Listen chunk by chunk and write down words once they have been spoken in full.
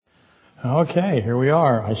Okay, here we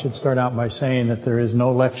are. I should start out by saying that there is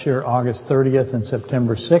no lecture August 30th and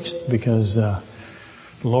September 6th because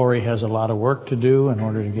Lori has a lot of work to do in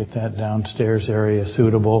order to get that downstairs area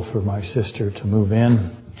suitable for my sister to move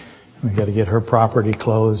in. We've got to get her property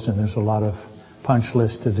closed, and there's a lot of punch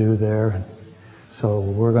list to do there. So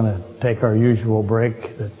we're going to take our usual break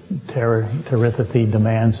that Terithathy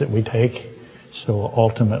demands that we take. So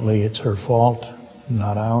ultimately it's her fault,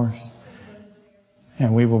 not ours.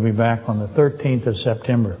 And we will be back on the 13th of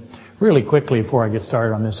September. Really quickly before I get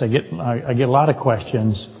started on this, I get a lot of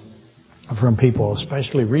questions from people,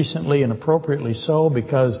 especially recently and appropriately so,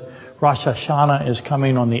 because Rosh Hashanah is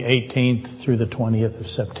coming on the 18th through the 20th of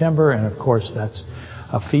September, and of course that's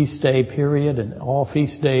a feast day period, and all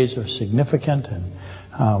feast days are significant,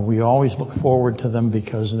 and we always look forward to them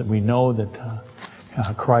because we know that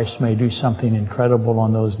Christ may do something incredible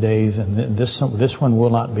on those days, and this one will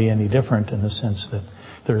not be any different in the sense that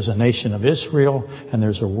there's a nation of Israel and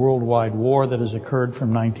there's a worldwide war that has occurred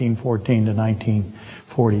from 1914 to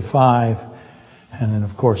 1945, and then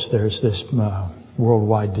of course there's this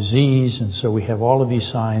worldwide disease, and so we have all of these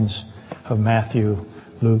signs of Matthew,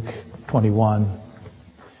 Luke 21,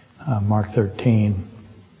 Mark 13,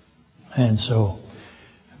 and so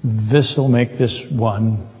this will make this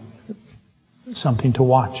one something to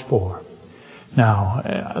watch for. Now,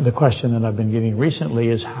 the question that I've been getting recently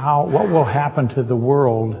is what will happen to the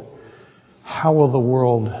world? How will the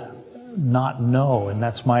world not know? And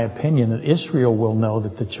that's my opinion, that Israel will know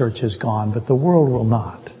that the church is gone, but the world will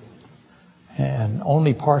not. And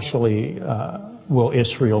only partially will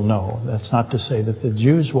Israel know. That's not to say that the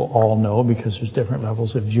Jews will all know, because there's different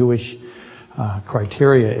levels of Jewish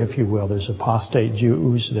criteria, if you will. There's apostate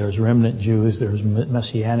Jews, there's remnant Jews, there's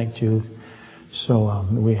Messianic Jews. So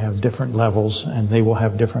we have different levels, and they will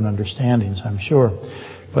have different understandings, I'm sure.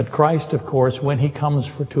 But Christ, of course, when He comes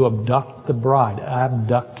to abduct the bride,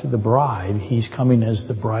 He's coming as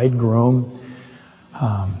the bridegroom,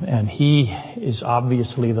 and He is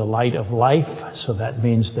obviously the light of life. So that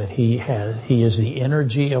means that He is the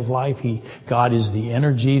energy of life. God is the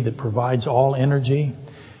energy that provides all energy.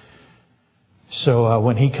 So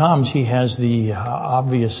when He comes, He has the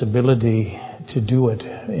obvious ability to do it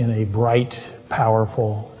in a bright,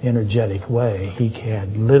 powerful, energetic way. He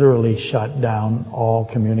can literally shut down all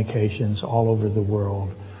communications all over the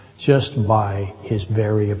world just by His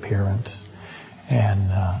very appearance.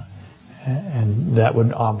 And that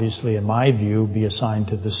would obviously, in my view, be assigned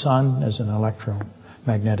to the sun as an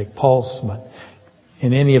electromagnetic pulse. But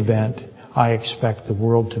in any event, I expect the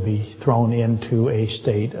world to be thrown into a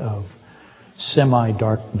state of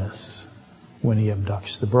semi-darkness when He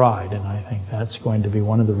abducts the bride. And I think that's going to be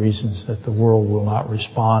one of the reasons that the world will not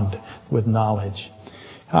respond with knowledge.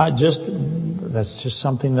 That's just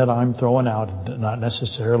something that I'm throwing out, not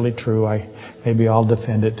necessarily true. Maybe I'll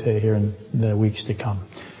defend it here in the weeks to come,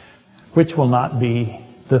 which will not be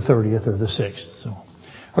the 30th or the 6th. So,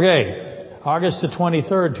 okay, August the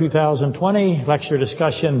 23rd, 2020, lecture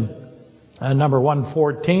discussion number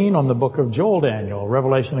 114 on the book of Joel, Daniel,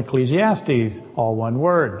 Revelation, Ecclesiastes, all one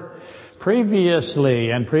word.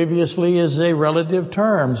 Previously, and previously is a relative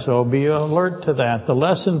term, so be alert to that. The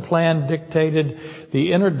lesson plan dictated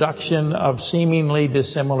the introduction of seemingly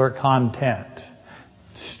dissimilar content.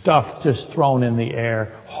 Stuff just thrown in the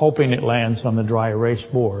air, hoping it lands on the dry erase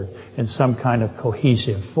board in some kind of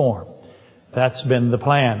cohesive form. That's been the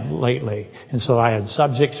plan lately. And so I had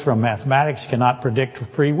subjects from mathematics cannot predict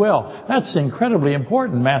free will. That's incredibly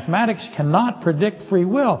important. Mathematics cannot predict free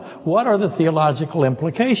will. What are the theological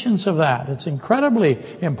implications of that? It's incredibly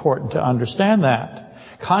important to understand that.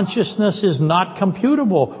 Consciousness is not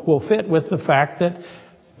computable will fit with the fact that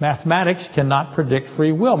mathematics cannot predict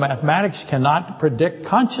free will. Mathematics cannot predict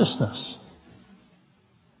consciousness.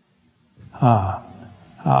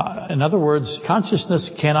 In other words,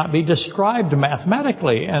 consciousness cannot be described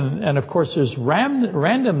mathematically. And of course, there's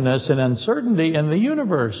randomness and uncertainty in the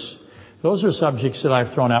universe. Those are subjects that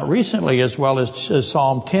I've thrown out recently, as well as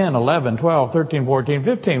Psalm 10, 11, 12, 13, 14,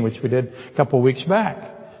 15, which we did a couple of weeks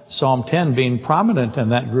back. Psalm 10 being prominent in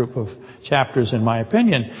that group of chapters, in my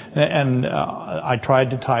opinion. And I tried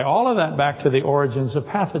to tie all of that back to the origins of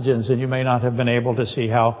pathogens, and you may not have been able to see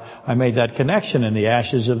how I made that connection. And the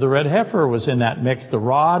ashes of the red heifer was in that mix. The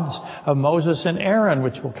rods of Moses and Aaron,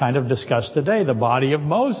 which we'll kind of discuss today, the body of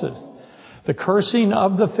Moses. The cursing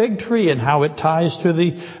of the fig tree and how it ties to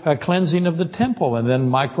the cleansing of the temple. And then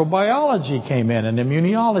microbiology came in, and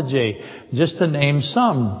immunology, just to name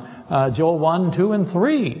some. Joel 1, 2, and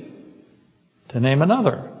 3, to name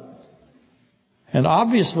another. And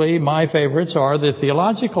obviously, my favorites are the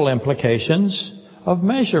theological implications of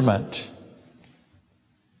measurement.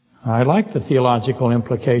 I like the theological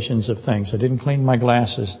implications of things. I didn't clean my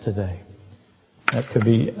glasses today. That could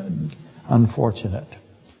be unfortunate.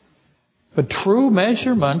 But true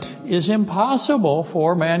measurement is impossible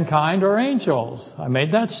for mankind or angels. I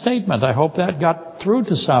made that statement. I hope that got through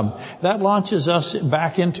to some. That launches us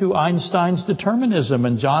back into Einstein's determinism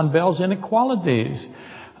and John Bell's inequalities.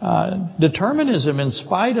 Determinism, in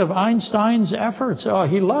spite of Einstein's efforts,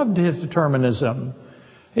 he loved his determinism.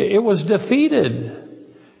 It was defeated.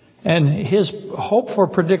 And his hope for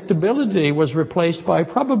predictability was replaced by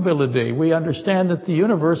probability. We understand that the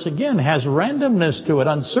universe, again, has randomness to it,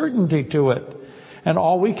 uncertainty to it. And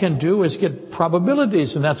all we can do is get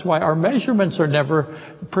probabilities. And that's why our measurements are never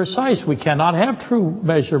precise. We cannot have true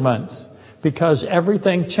measurements because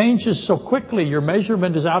everything changes so quickly. Your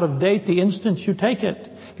measurement is out of date the instant you take it,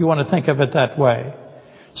 if you want to think of it that way.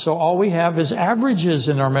 So all we have is averages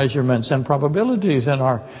in our measurements and probabilities in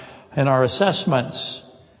our assessments.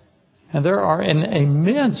 And there are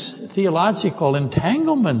immense theological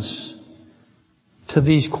entanglements to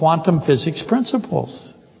these quantum physics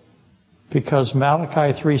principles. Because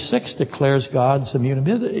Malachi 3:6 declares God's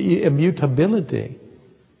immutability.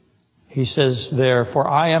 He says there, "For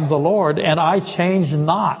I am the Lord, and I change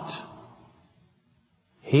not."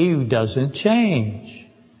 He doesn't change.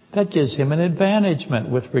 That gives him an advantagement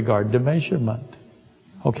with regard to measurement.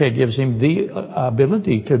 Okay, it gives him the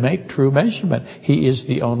ability to make true measurement. He is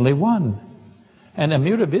the only one. And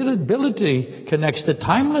immutability connects to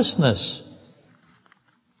timelessness.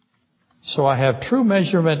 So I have true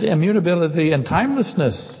measurement, immutability, and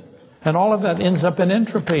timelessness. And all of that ends up in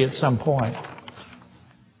entropy at some point.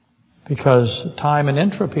 Because time and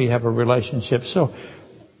entropy have a relationship. So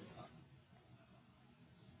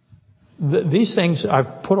these things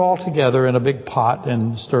I've put all together in a big pot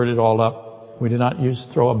and stirred it all up. We did not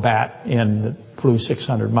throw a bat in that flew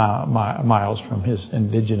 600 miles from his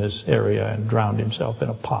indigenous area and drowned himself in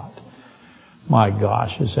a pot. My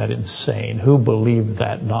gosh, is that insane? Who believed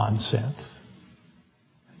that nonsense?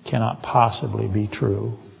 It cannot possibly be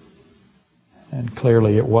true. And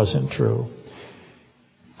clearly it wasn't true.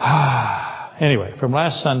 Anyway, from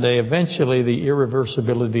last Sunday, eventually the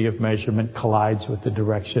irreversibility of measurement collides with the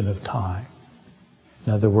direction of time.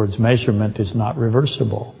 In other words, measurement is not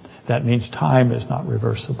reversible. That means time is not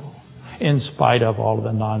reversible. In spite of all of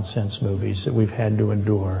the nonsense movies that we've had to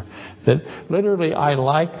endure. That literally I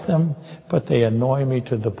like them, but they annoy me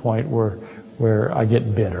to the point where I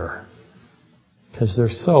get bitter. Because they're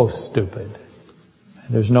so stupid.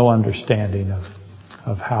 And there's no understanding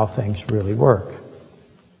of how things really work.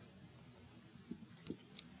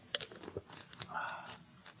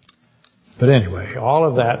 But anyway, all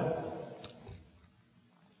of that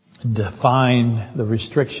define the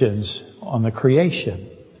restrictions on the creation.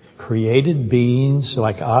 Created beings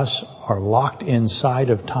like us are locked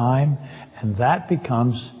inside of time, and that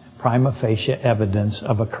becomes prima facie evidence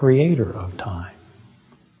of a creator of time.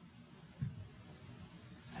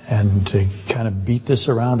 And to kind of beat this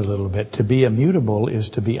around a little bit, to be immutable is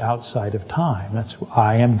to be outside of time. That's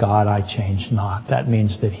I am God, I change not. That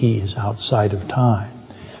means that He is outside of time.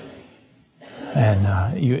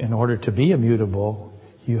 And in order to be immutable,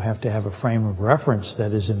 you have to have a frame of reference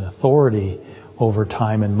that is in authority over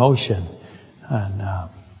time and motion. And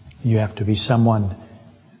you have to be someone...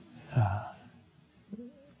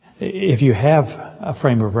 if you have a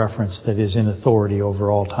frame of reference that is in authority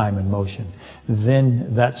over all time and motion,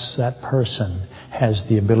 then that person has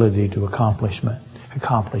the ability to accomplish.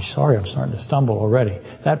 Sorry, I'm starting to stumble already.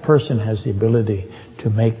 That person has the ability to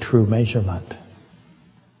make true measurement.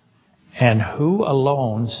 And who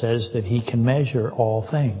alone says that he can measure all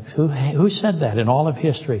things? Who said that in all of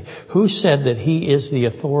history? Who said that he is the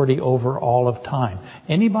authority over all of time?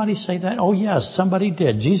 Anybody say that? Oh yes, somebody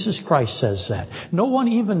did. Jesus Christ says that. No one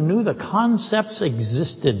even knew the concepts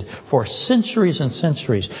existed for centuries and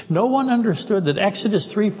centuries. No one understood that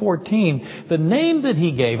Exodus 3:14, the name that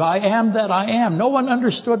he gave, I am that I am. No one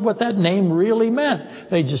understood what that name really meant.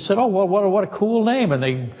 They just said, oh, well, what a cool name. And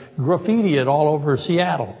they graffiti it all over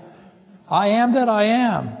Seattle. I am that I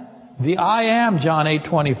am. The I am, John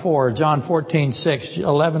 8:24, John 14:6,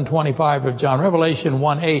 11:25 of John, Revelation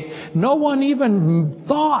 1:8. No one even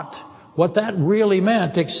thought what that really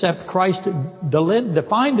meant except Christ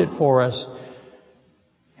defined it for us.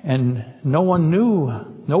 And no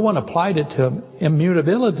one applied it to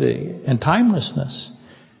immutability and timelessness.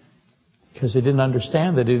 Because they didn't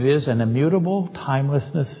understand that it is an immutable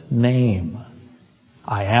timelessness name.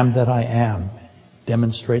 I am that I am.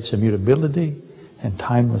 Demonstrates immutability and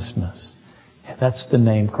timelessness. That's the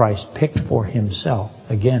name Christ picked for Himself.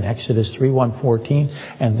 Again, Exodus 3:14,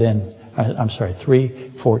 and then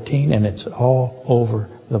 3:14, and it's all over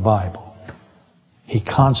the Bible. He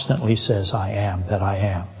constantly says, I am, that I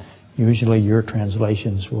am. Usually your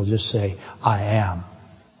translations will just say, I am.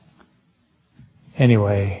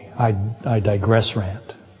 Anyway, I digress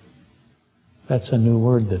rant. That's a new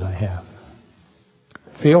word that I have.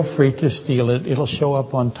 Feel free to steal it. It'll show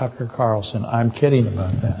up on Tucker Carlson. I'm kidding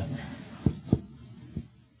about that.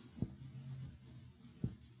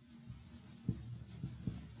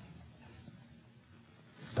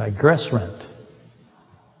 Digress rant.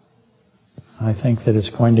 I think that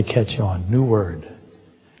it's going to catch on. New word.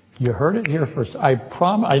 You heard it here first.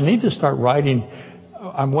 I need to start writing.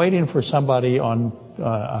 I'm waiting for somebody on,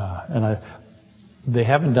 they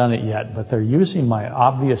haven't done it yet, but they're using my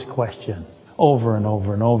obvious question over and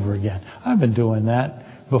over and over again. I've been doing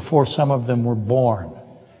that before some of them were born.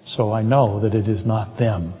 So I know that it is not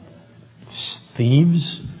them.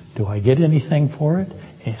 Thieves? Do I get anything for it?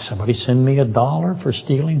 Somebody send me $1 for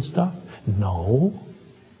stealing stuff? No.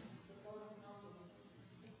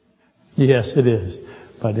 Yes, it is.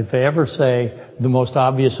 But if they ever say the most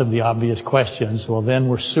obvious of the obvious questions, well, then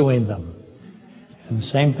we're suing them. And the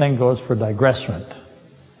same thing goes for digressant.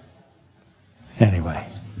 Anyway,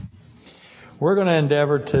 we're going to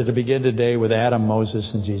endeavor to begin today with Adam,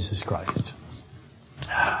 Moses, and Jesus Christ.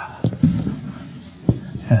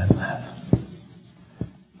 And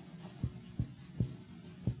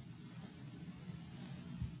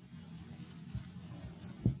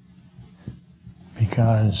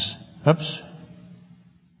because,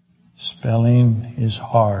 spelling is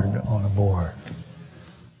hard on a board.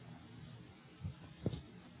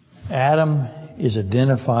 Adam is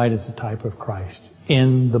identified as a type of Christ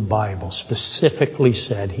in the Bible. Specifically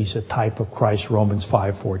said he's a type of Christ, Romans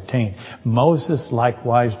 5:14. Moses,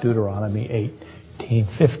 likewise, Deuteronomy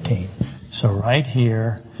 18:15. So right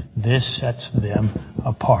here, this sets them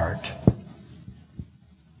apart.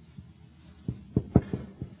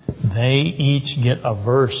 They each get a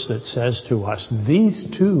verse that says to us, these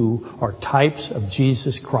two are types of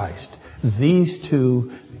Jesus Christ. These two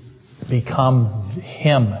become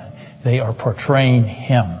Him. They are portraying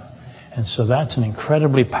Him. And so that's an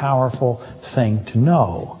incredibly powerful thing to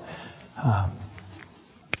know.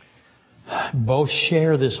 Both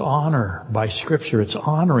share this honor by Scripture. It's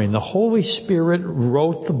honoring. The Holy Spirit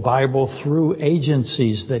wrote the Bible through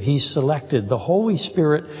agencies that He selected. The Holy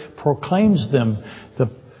Spirit proclaims them.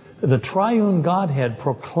 The triune Godhead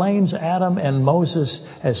proclaims Adam and Moses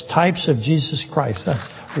as types of Jesus Christ.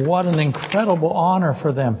 What an incredible honor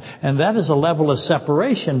for them. And that is a level of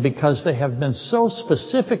separation because they have been so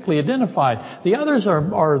specifically identified. The others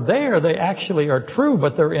are there. They actually are true,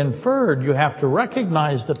 but they're inferred. You have to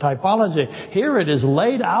recognize the typology. Here it is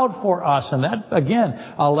laid out for us. And that, again,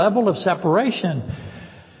 a level of separation.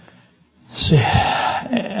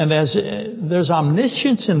 And as there's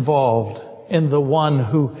omniscience involved in the one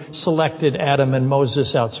who selected Adam and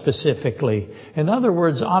Moses out specifically. In other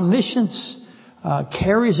words, omniscience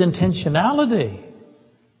carries intentionality.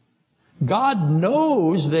 God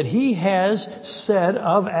knows that He has said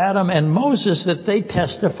of Adam and Moses that they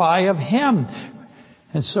testify of Him.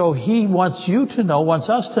 And so He wants you to know, wants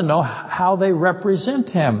us to know how they represent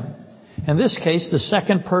Him. In this case, the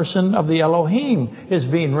second person of the Elohim is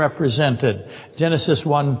being represented. Genesis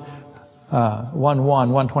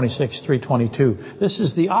 1:126, 3:22. This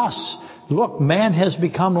is the us. Look, man has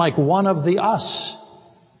become like one of the us.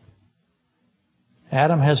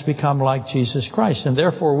 Adam has become like Jesus Christ. And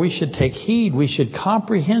therefore we should take heed. We should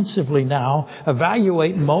comprehensively now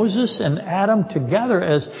evaluate Moses and Adam together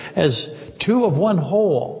as two of one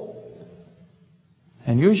whole.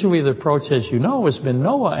 And usually the approach, as you know, has been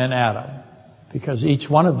Noah and Adam, because each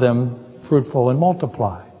one of them fruitful and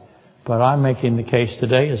multiply. But I'm making the case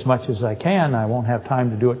today as much as I can. I won't have time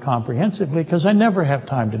to do it comprehensively because I never have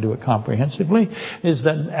time to do it comprehensively. Is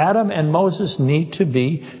that Adam and Moses need to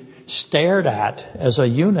be stared at as a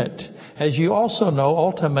unit. As you also know,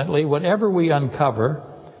 ultimately, whatever we uncover,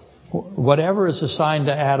 whatever is assigned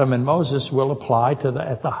to Adam and Moses will apply to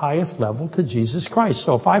at the highest level to Jesus Christ.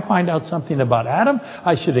 So if I find out something about Adam,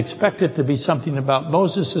 I should expect it to be something about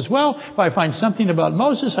Moses as well. If I find something about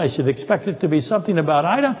Moses, I should expect it to be something about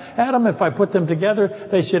Adam. If I put them together,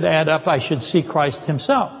 they should add up. I should see Christ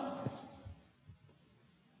Himself.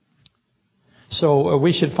 So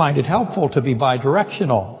we should find it helpful to be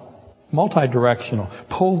bidirectional. Multi-directional.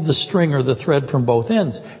 Pull the string or the thread from both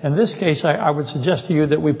ends. In this case, I would suggest to you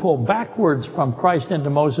that we pull backwards from Christ into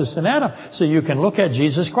Moses and Adam so you can look at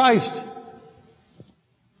Jesus Christ.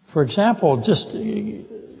 For example, just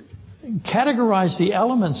categorize the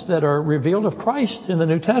elements that are revealed of Christ in the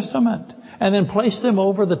New Testament and then place them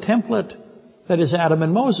over the template That is Adam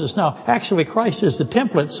and Moses. Now, actually, Christ is the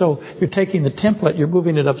template, so you're taking the template, you're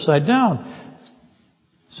moving it upside down.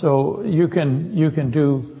 So you can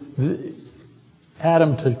do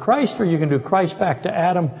Adam to Christ, or you can do Christ back to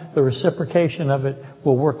Adam. The reciprocation of it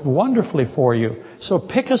will work wonderfully for you. So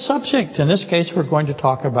pick a subject. In this case, we're going to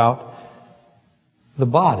talk about the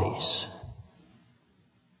bodies.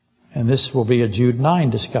 And this will be a Jude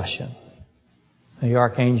 9 discussion. The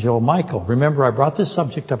Archangel Michael. Remember, I brought this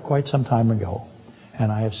subject up quite some time ago.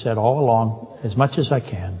 And I have said all along, as much as I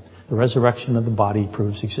can, the resurrection of the body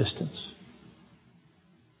proves existence.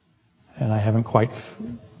 And I haven't quite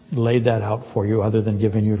laid that out for you other than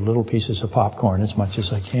giving you little pieces of popcorn as much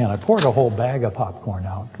as I can. I poured a whole bag of popcorn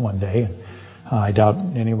out one day, and I doubt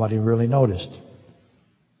anybody really noticed.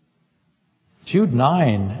 Jude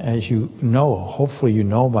 9, as you know, hopefully you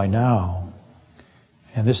know by now,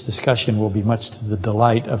 and this discussion will be much to the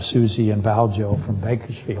delight of Susie and Valjo from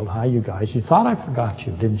Bakersfield. Hi, you guys. You thought I forgot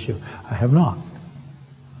you, didn't you? I have not.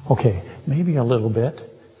 Okay, maybe a little bit,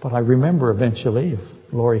 but I remember eventually if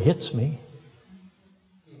Lori hits me.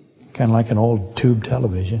 Kind of like an old tube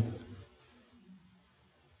television.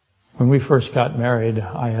 When we first got married,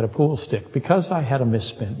 I had a pool stick because I had a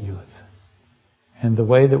misspent youth. And the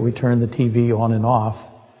way that we turned the TV on and off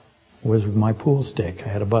was with my pool stick. I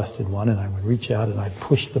had a busted one, and I would reach out and I'd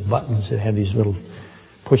push the buttons. It had these little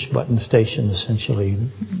push-button stations, essentially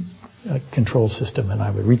a control system, and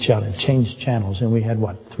I would reach out and change channels. And we had,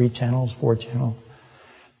 3 channels, 4 channels?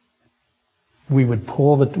 We would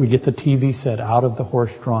we'd get the TV set out of the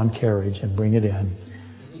horse-drawn carriage and bring it in.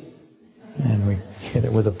 And we hit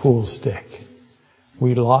it with a pool stick.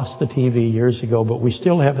 We lost the TV years ago, but we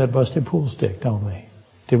still have that busted pool stick, don't we?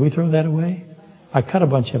 Did we throw that away? I cut a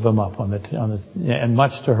bunch of them up and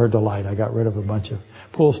much to her delight, I got rid of a bunch of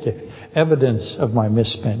pool sticks. Evidence of my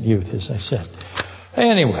misspent youth, as I said.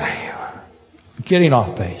 Anyway, getting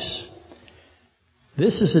off base.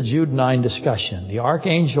 This is a Jude 9 discussion. The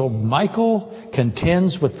Archangel Michael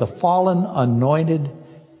contends with the fallen, anointed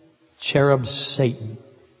cherub Satan.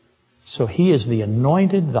 So he is the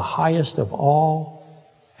anointed, the highest of all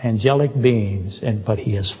angelic beings, but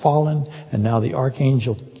he has fallen, and now the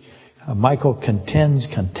Archangel Michael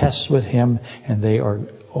contests with him, and they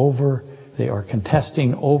are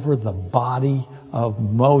contesting over the body of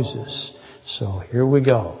Moses. So here we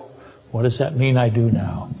go. What does that mean I do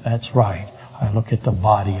now? That's right. I look at the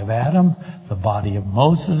body of Adam, the body of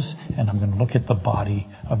Moses, and I'm going to look at the body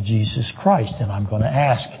of Jesus Christ. And I'm going to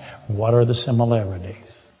ask, what are the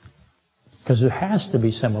similarities? Because there has to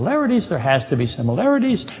be similarities. There has to be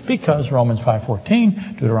similarities because Romans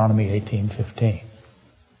 5:14, Deuteronomy 18:15.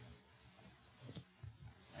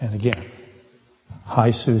 And again,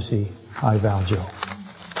 hi Susie, hi Valjo.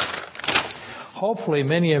 Hopefully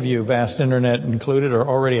many of you, vast internet included, are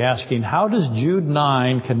already asking, how does Jude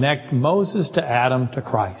 9 connect Moses to Adam to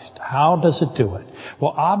Christ? How does it do it?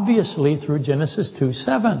 Well, obviously through Genesis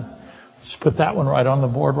 2:7. Just put that one right on the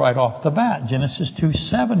board right off the bat. Genesis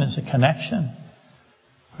 2:7 is a connection.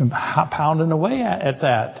 I'm pounding away at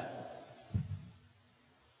that.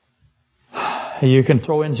 You can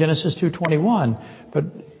throw in Genesis 2:21, but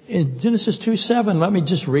in Genesis 2:7, let me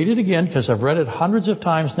just read it again because I've read it hundreds of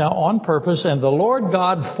times now on purpose. And the Lord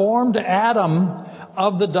God formed Adam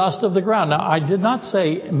of the dust of the ground. Now, I did not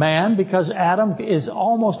say man because Adam is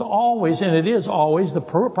almost always, and it is always, the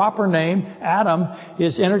proper name, Adam,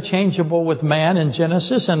 is interchangeable with man in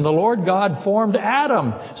Genesis. And the Lord God formed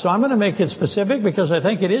Adam. So I'm going to make it specific because I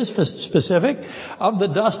think it is specific. Of the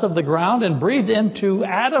dust of the ground, and breathed into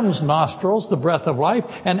Adam's nostrils the breath of life.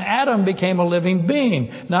 And Adam became a living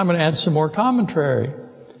being. Now I'm going to add some more commentary.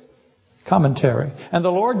 And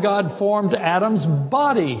the Lord God formed Adam's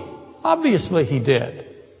body. Obviously he did.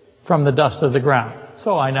 From the dust of the ground.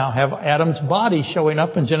 So I now have Adam's body showing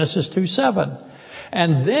up in Genesis 2:7.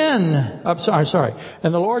 And then,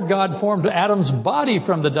 And the Lord God formed Adam's body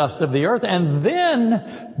from the dust of the earth, and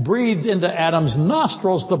then breathed into Adam's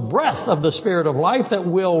nostrils the breath of the Spirit of life that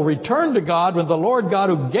will return to God when the Lord God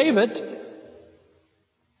who gave it,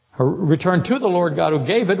 return to the Lord God who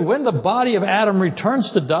gave it. When the body of Adam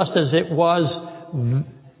returns to dust as it was,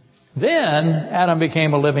 then Adam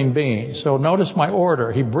became a living being. So notice my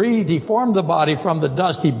order. He formed the body from the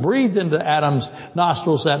dust. He breathed into Adam's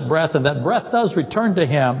nostrils that breath, and that breath does return to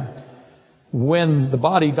him when the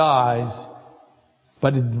body dies.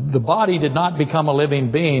 But the body did not become a living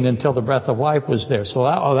being until the breath of life was there. So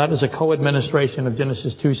that is a co-administration of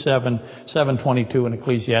Genesis 2:7, 7:22, and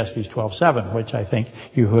Ecclesiastes 12:7, which I think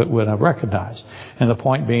you would have recognized. And the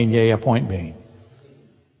point being, a point being.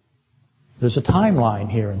 There's a timeline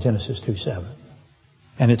here in Genesis 2:7.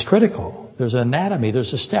 And it's critical. There's an anatomy,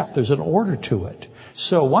 there's a step, there's an order to it.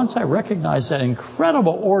 So once I recognize that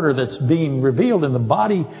incredible order that's being revealed in the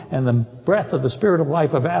body and the breath of the Spirit of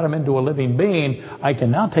life of Adam into a living being, I can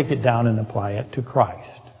now take it down and apply it to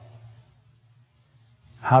Christ.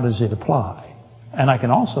 How does it apply? And I can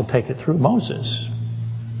also take it through Moses,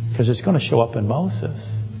 because it's going to show up in Moses.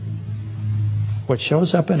 What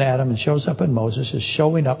shows up in Adam and shows up in Moses is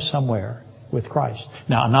showing up somewhere with Christ.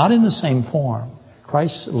 Now, not in the same form.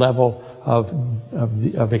 Christ's level of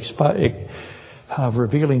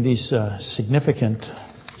revealing these significant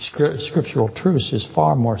scriptural truths is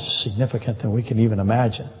far more significant than we can even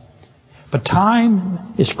imagine. But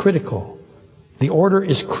time is critical. The order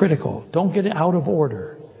is critical. Don't get it out of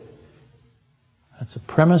order. That's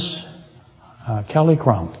a premise. Kelly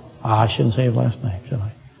Crumb. I shouldn't say his last name, should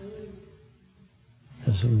I?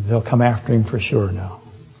 Because they'll come after him for sure now.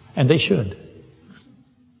 And they should.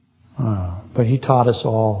 But he taught us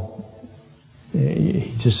all.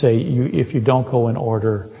 He just say, if you don't go in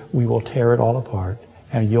order, we will tear it all apart,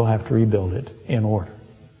 and you'll have to rebuild it in order.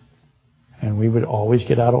 And we would always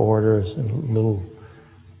get out of order as a little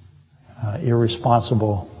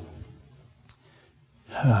irresponsible,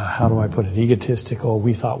 how do I put it, egotistical.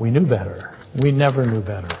 We thought we knew better. We never knew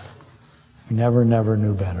better. We never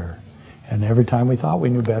knew better. And every time we thought we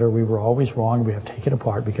knew better, we were always wrong. We have to take it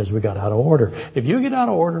apart because we got out of order. If you get out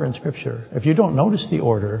of order in Scripture, if you don't notice the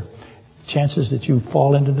order, chances that you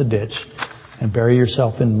fall into the ditch and bury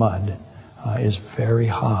yourself in mud is very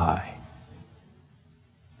high.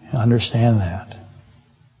 Understand that.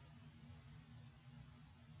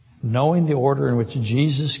 Knowing the order in which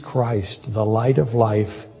Jesus Christ, the light of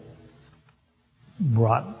life,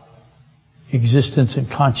 brought existence and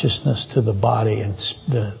consciousness to the body and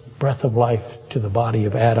the breath of life to the body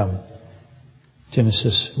of Adam,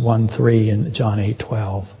 Genesis 1:3 and John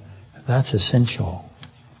 8:12, that's essential.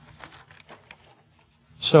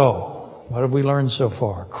 So, what have we learned so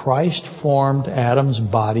far? Christ formed Adam's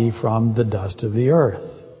body from the dust of the earth.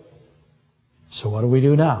 So what do we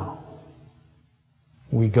do now?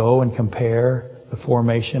 We go and compare the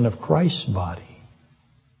formation of Christ's body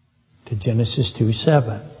to Genesis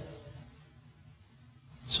 2:7.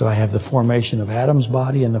 So I have the formation of Adam's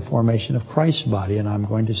body and the formation of Christ's body, and I'm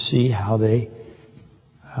going to see how they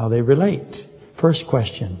relate. First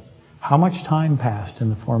question, how much time passed in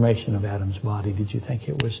the formation of Adam's body? Did you think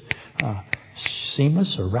it was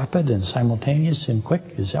seamless or rapid and simultaneous and quick?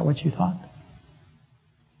 Is that what you thought?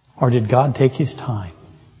 Or did God take His time?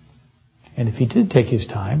 And if He did take His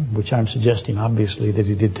time, which I'm suggesting obviously that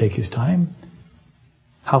He did take His time,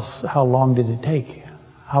 how long did it take?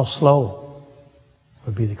 How slow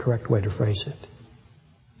would be the correct way to phrase it?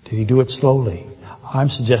 Did He do it slowly? I'm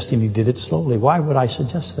suggesting He did it slowly. Why would I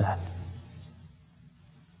suggest that?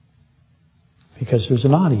 Because there's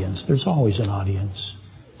an audience. There's always an audience.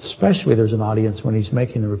 Especially there's an audience when He's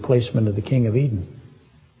making the replacement of the King of Eden.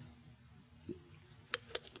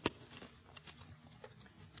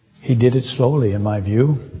 He did it slowly, in my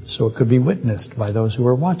view, so it could be witnessed by those who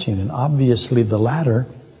are watching. And obviously the latter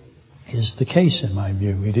is the case, in my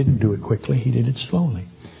view. He didn't do it quickly. He did it slowly.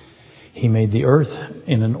 He made the earth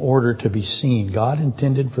in an order to be seen. God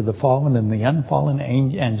intended for the fallen and the unfallen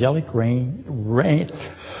angelic reign.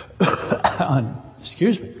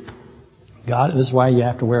 Excuse me. God, this is why you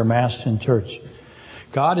have to wear masks in church.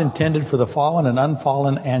 God intended for the fallen and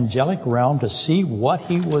unfallen angelic realm to see what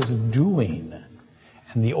He was doing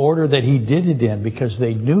and the order that He did it in, because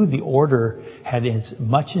they knew the order had as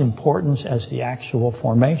much importance as the actual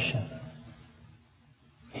formation.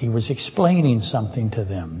 He was explaining something to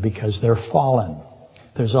them because they're fallen.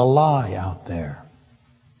 There's a lie out there.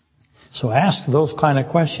 So ask those kind of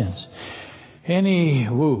questions.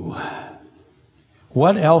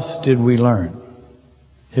 What else did we learn,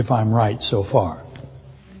 if I'm right so far?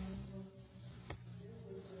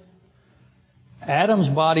 Adam's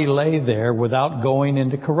body lay there without going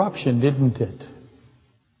into corruption, didn't it?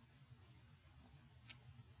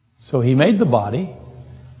 So He made the body.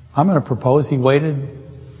 I'm going to propose He waited,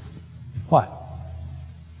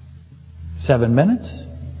 7 minutes?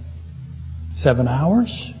 7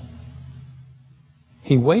 hours?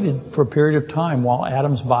 He waited for a period of time while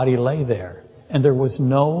Adam's body lay there. And there was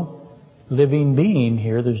no living being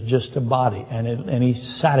here. There's just a body. And He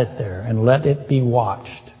sat it there and let it be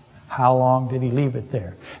watched. How long did He leave it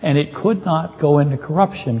there? And it could not go into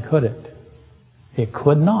corruption, could it? It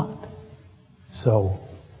could not. So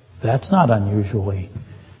that's not unusually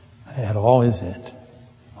at all, is it?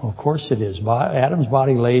 Well, of course it is. Adam's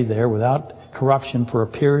body lay there without corruption for a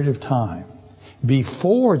period of time.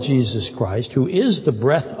 before Jesus Christ, who is the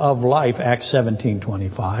breath of life, Acts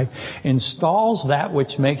 17:25, installs that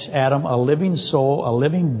which makes Adam a living soul, a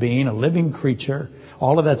living being, a living creature.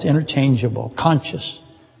 All of that's interchangeable. Conscious.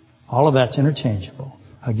 All of that's interchangeable.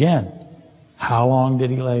 Again, how long did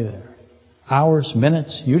he lay there? Hours,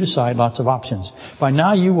 minutes, you decide, lots of options. By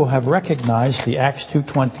now you will have recognized the Acts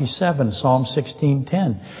 2:27, Psalm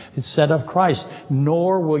 16:10. It said of Christ,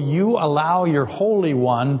 nor will you allow your Holy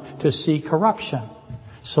One to see corruption.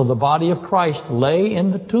 So the body of Christ lay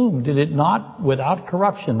in the tomb, did it not? Without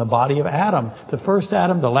corruption. The body of Adam, the first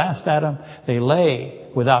Adam, the last Adam, they lay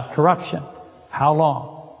without corruption. How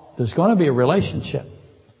long? There's going to be a relationship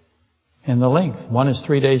in the length. One is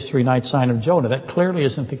 3 days, 3 nights, sign of Jonah. That clearly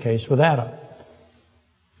isn't the case with Adam.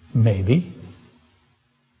 Maybe.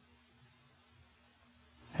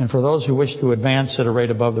 And for those who wish to advance at a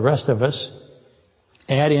rate above the rest of us,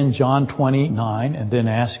 add in John 29 and then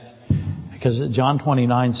ask, because John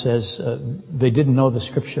 29 says they didn't know the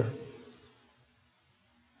Scripture.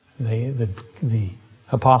 The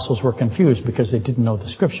apostles were confused because they didn't know the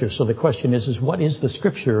Scripture. So the question is what is the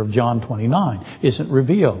Scripture of John 29? Isn't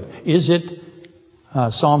revealed. Is it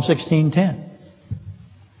Psalm 16:10?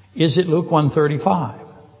 Is it Luke 1:35?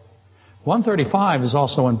 135 is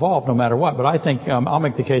also involved no matter what, but I think I'll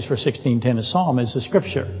make the case for 16:10 as Psalm is the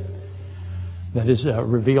Scripture that is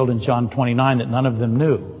revealed in John 29 that none of them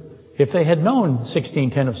knew. If they had known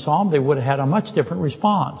 16:10 of Psalm, they would have had a much different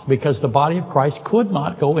response because the body of Christ could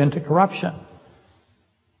not go into corruption.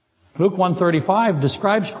 Luke 1:35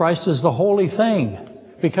 describes Christ as the holy thing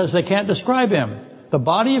because they can't describe Him. The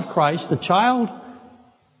body of Christ, the child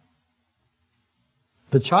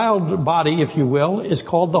body, if you will, is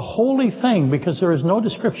called the holy thing because there is no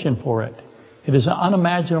description for it. It is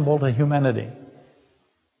unimaginable to humanity.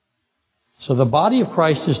 So the body of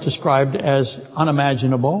Christ is described as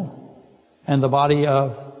unimaginable, and the body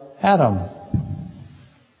of Adam,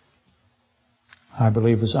 I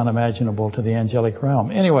believe, is unimaginable to the angelic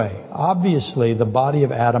realm. Anyway, obviously the body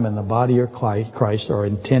of Adam and the body of Christ are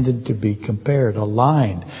intended to be compared,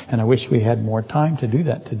 aligned. And I wish we had more time to do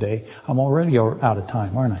that today. I'm already out of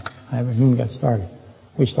time, aren't I? I haven't even got started.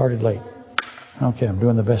 We started late. Okay, I'm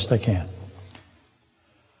doing the best I can.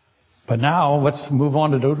 But now let's move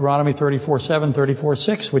on to Deuteronomy 34:7,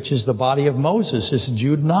 34:6, which is the body of Moses. This is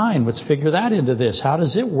Jude 9. Let's figure that into this. How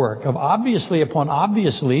does it work? Of obviously upon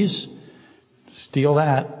obviously's, steal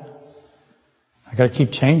that. I got to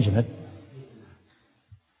keep changing it.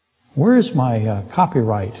 Where is my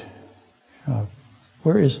copyright?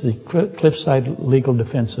 Where is the Cliffside Legal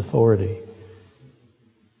Defense Authority?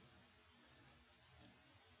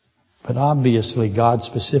 But obviously, God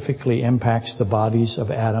specifically impacts the bodies of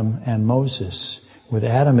Adam and Moses. With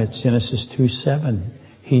Adam, it's Genesis 2:7.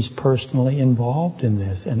 He's personally involved in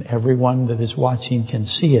this, and everyone that is watching can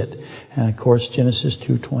see it. And of course, Genesis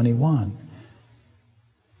 2:21.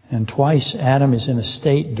 And twice Adam is in a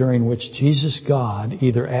state during which Jesus, God,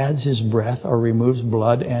 either adds His breath or removes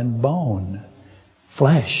blood and bone.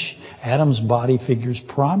 Flesh. Adam's body figures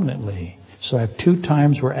prominently. So I have 2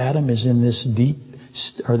 times where Adam is in this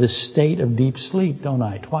this state of deep sleep, don't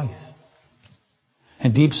I? Twice.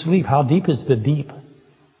 And deep sleep, how deep is the deep?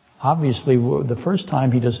 Obviously, the first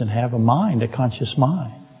time he doesn't have a mind, a conscious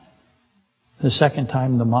mind. The second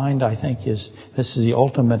time, the mind, I think, this is the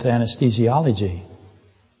ultimate anesthesiology.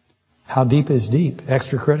 How deep is deep?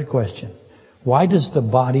 Extra credit question. Why does the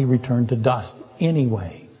body return to dust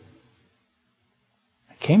anyway?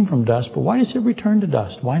 It came from dust, but why does it return to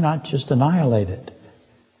dust? Why not just annihilate it?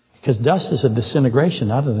 Because dust is a disintegration,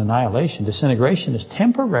 not an annihilation. Disintegration is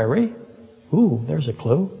temporary. Ooh, there's a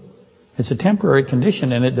clue. It's a temporary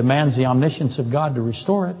condition, and it demands the omniscience of God to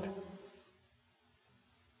restore it.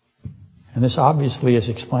 And this obviously is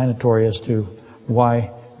explanatory as to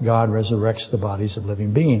why God resurrects the bodies of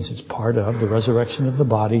living beings. It's part of the resurrection of the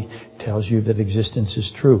body, tells you that existence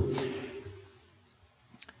is true.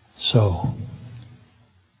 So,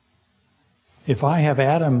 if I have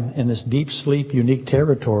Adam in this deep sleep, unique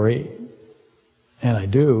territory, and I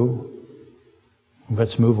do,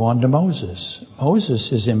 let's move on to Moses.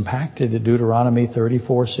 Moses is impacted at Deuteronomy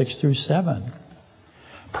 34:6-7.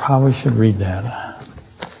 Probably should read that,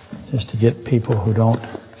 just to get people who don't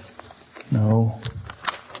know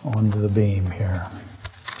onto the beam here.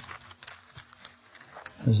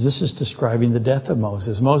 As this is describing the death of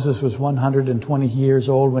Moses. Moses was 120 years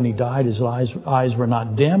old when he died. His eyes were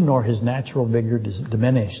not dim, nor his natural vigor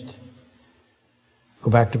diminished.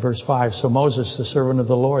 Go back to verse 5. So Moses, the servant of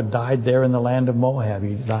the Lord, died there in the land of Moab.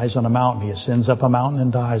 He dies on a mountain. He ascends up a mountain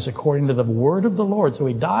and dies according to the word of the Lord. So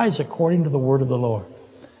he dies according to the word of the Lord.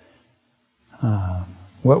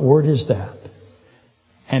 What word is that?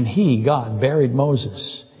 And he, God, buried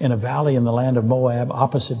Moses in a valley in the land of Moab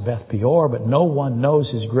opposite Beth Peor, but no one knows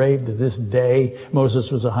his grave to this day. Moses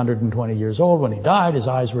was 120 years old when he died. His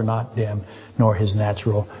eyes were not dim, nor his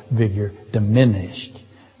natural vigor diminished.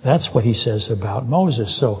 That's what he says about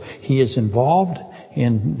Moses. So he is involved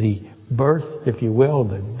in the birth, if you will,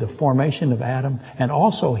 the formation of Adam, and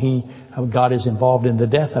also God is involved in the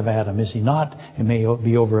death of Adam, is he not? It may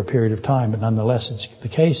be over a period of time, but nonetheless it's the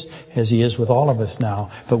case, as he is with all of us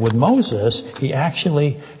now. But with Moses, he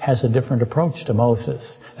actually has a different approach to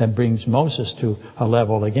Moses that brings Moses to a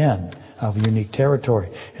level again of unique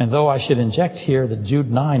territory. And though I should inject here that Jude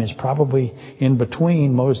 9 is probably in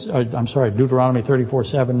between Deuteronomy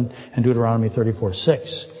 34:7 and Deuteronomy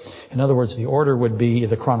 34:6. In other words, the order would be,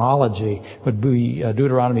 the chronology would be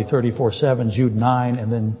Deuteronomy 34:7, Jude 9,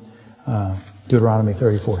 and then Deuteronomy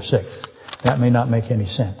 34:6. That may not make any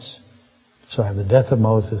sense. So I have the death of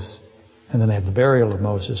Moses, and then I have the burial of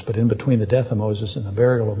Moses. But in between the death of Moses and the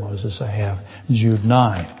burial of Moses, I have Jude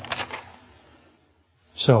 9.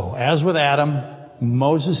 So, as with Adam,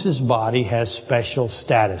 Moses' body has special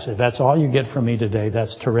status. If that's all you get from me today,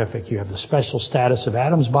 that's terrific. You have the special status of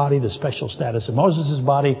Adam's body, the special status of Moses'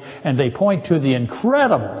 body, and they point to the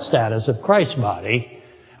incredible status of Christ's body.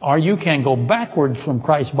 Or you can go backwards from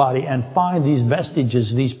Christ's body and find these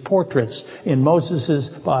vestiges, these portraits in Moses'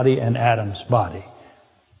 body and Adam's body.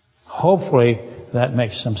 Hopefully that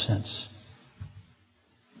makes some sense.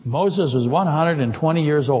 Moses was 120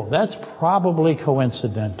 years old. That's probably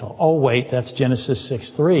coincidental. Oh wait, that's Genesis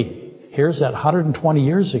 6:3. Here's that 120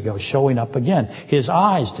 years ago showing up again. His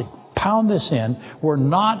eyes, to pound this in, were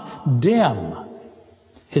not dim.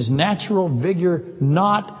 His natural vigor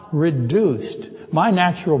not reduced. My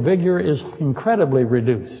natural vigor is incredibly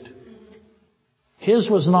reduced. His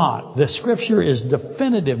was not. The scripture is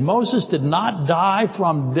definitive. Moses did not die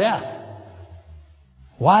from death.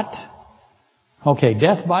 What? Okay,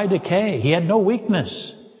 death by decay. He had no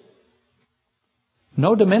weakness.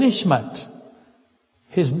 No diminishment.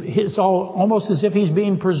 It's almost as if he's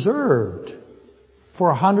being preserved for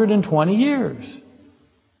 120 years.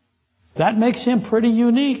 That makes him pretty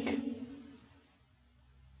unique.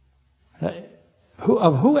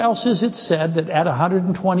 Of who else is it said that at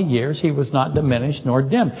 120 years he was not diminished nor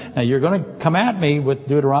dim? Now you're going to come at me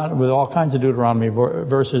with all kinds of Deuteronomy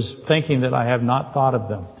verses thinking that I have not thought of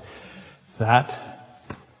them. That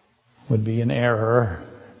would be an error.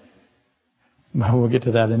 We'll get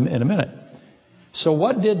to that in a minute. So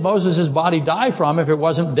what did Moses' body die from if it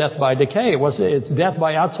wasn't death by decay? It's death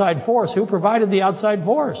by outside force. Who provided the outside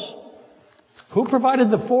force? Who provided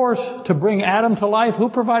the force to bring Adam to life? Who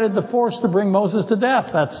provided the force to bring Moses to death?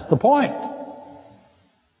 That's the point.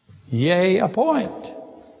 Yea, a point.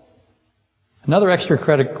 Another extra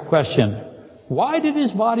credit question. Why did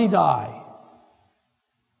his body die?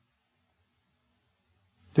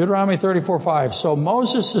 Deuteronomy 34:5. So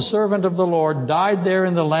Moses, the servant of the Lord, died there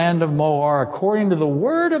in the land of Moab according to the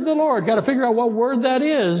word of the Lord. Got to figure out what word that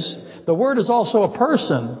is. The word is also a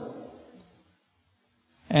person.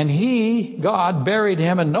 And he, God, buried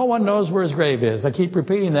him, and no one knows where his grave is. I keep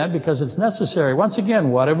repeating that because it's necessary. Once again,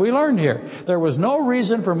 what have we learned here? There was no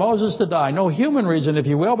reason for Moses to die. No human reason, if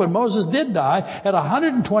you will, but Moses did die at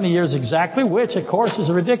 120 years exactly, which, of course, is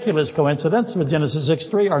a ridiculous coincidence with Genesis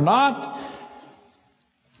 6:3 or not.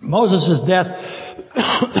 Moses' death,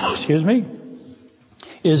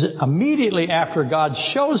 is immediately after God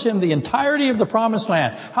shows him the entirety of the Promised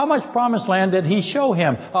Land. How much Promised Land did he show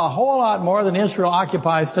him? A whole lot more than Israel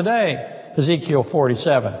occupies today. Ezekiel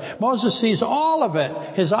 47. Moses sees all of it.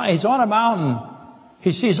 He's on a mountain.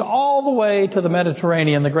 He sees all the way to the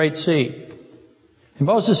Mediterranean, the Great Sea. And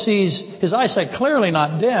Moses sees his eyesight clearly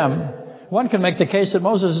not dim. One can make the case that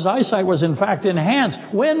Moses' eyesight was in fact enhanced.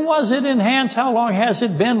 When was it enhanced? How long has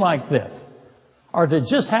it been like this? Or did it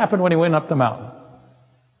just happen when he went up the mountain?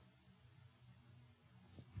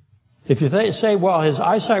 If you say, well, his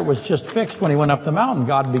eyesight was just fixed when he went up the mountain,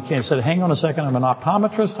 God said, hang on a second, I'm an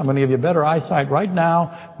optometrist, I'm going to give you better eyesight right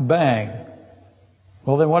now, bang.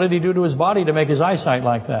 Well, then what did he do to his body to make his eyesight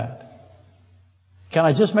like that? Can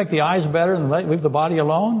I just make the eyes better and leave the body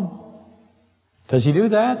alone? Does he do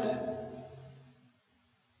that?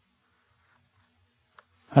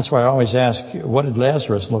 That's why I always ask, what did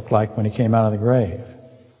Lazarus look like when he came out of the grave?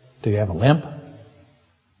 Did he have a limp?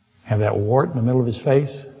 Have that wart in the middle of his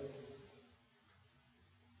face?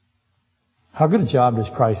 How good a job does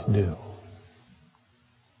Christ do?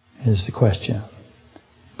 Is the question.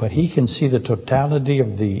 But he can see the totality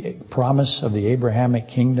of the promise of the Abrahamic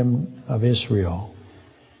kingdom of Israel.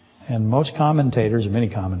 And most commentators,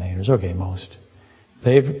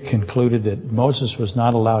 they've concluded that Moses was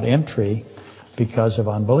not allowed entry because of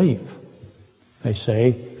unbelief. They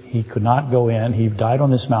say he could not go in. He died on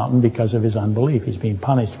this mountain because of his unbelief. He's being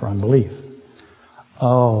punished for unbelief.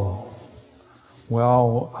 Oh,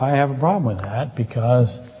 well, I have a problem with that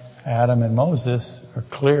because Adam and Moses are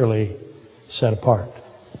clearly set apart.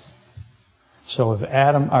 So if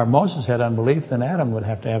Adam or Moses had unbelief, then Adam would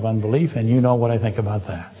have to have unbelief, and you know what I think about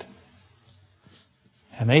that.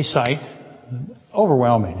 And they cite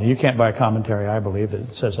overwhelming. You can't buy a commentary, I believe,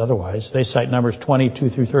 that says otherwise. They cite Numbers 22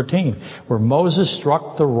 through 13, where Moses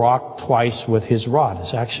struck the rock twice with his rod.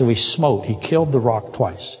 It's actually smote. He killed the rock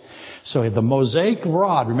twice. So the Mosaic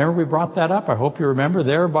rod, remember we brought that up? I hope you remember.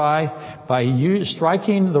 Thereby, by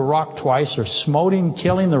striking the rock twice or smoting,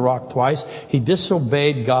 killing the rock twice, he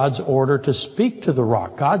disobeyed God's order to speak to the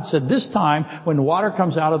rock. God said, this time, when water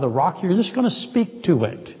comes out of the rock, you're just going to speak to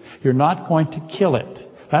it. You're not going to kill it.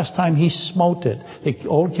 Last time he smote it. The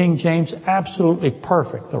Old King James, absolutely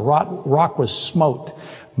perfect. The rock was smote.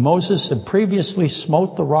 Moses had previously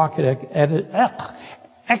smote the rock at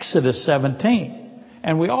Exodus 17.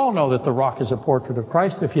 And we all know that the rock is a portrait of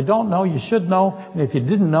Christ. If you don't know, you should know. And if you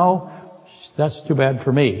didn't know, that's too bad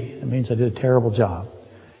for me. It means I did a terrible job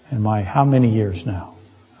in my how many years now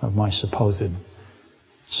of my supposed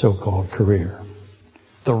so-called career.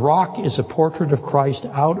 The rock is a portrait of Christ.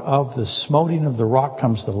 Out of the smoting of the rock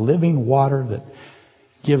comes the living water that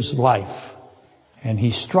gives life. And he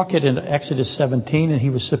struck it in Exodus 17, and he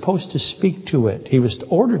was supposed to speak to it. He was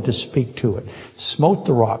ordered to speak to it. Smote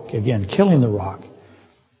the rock, again, killing the rock.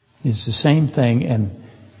 It's the same thing, and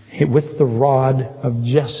with the rod of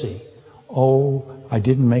Jesse. Oh, I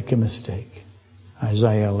didn't make a mistake.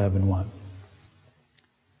 Isaiah 11:1.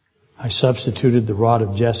 I substituted the rod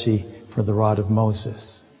of Jesse for the rod of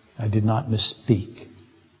Moses. I did not misspeak.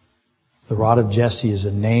 The rod of Jesse is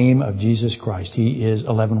the name of Jesus Christ. He is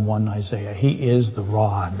 11:1 Isaiah. He is the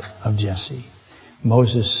rod of Jesse.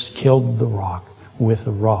 Moses killed the rock with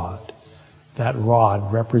a rod. That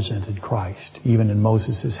rod represented Christ, even in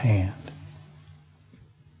Moses' hand.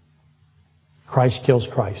 Christ kills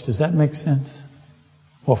Christ. Does that make sense?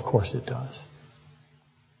 Well, of course it does.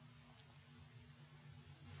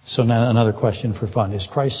 So now another question for fun. Is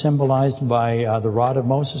Christ symbolized by the rod of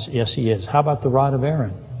Moses? Yes, he is. How about the rod of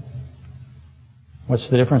Aaron? What's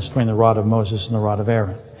the difference between the rod of Moses and the rod of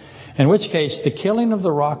Aaron? In which case, the killing of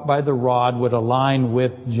the rock by the rod would align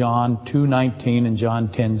with John 2:19 and John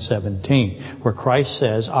 10:17, where Christ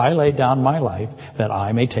says, I lay down my life that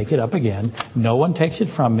I may take it up again. No one takes it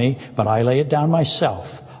from me, but I lay it down myself.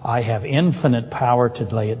 I have infinite power to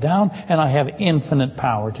lay it down, and I have infinite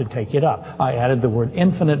power to take it up. I added the word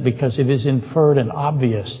infinite because it is inferred and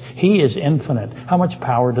obvious. He is infinite. How much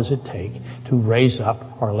power does it take to raise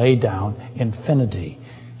up or lay down infinity?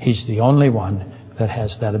 He's the only one that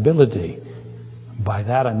has that ability. By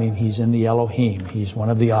that I mean he's in the Elohim. He's one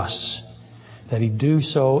of the us. That he do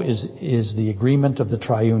so is the agreement of the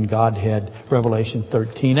triune Godhead. Revelation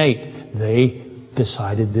 13:8. They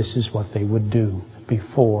decided this is what they would do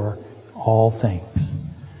before all things.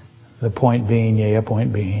 The point being, a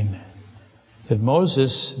point being, that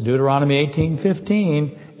Moses, Deuteronomy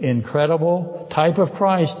 18:15, incredible type of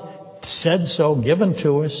Christ, said so, given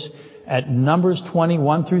to us, at Numbers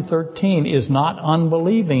 21 through 13, is not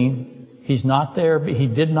unbelieving. He's not there. He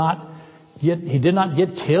did not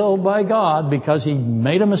get killed by God because he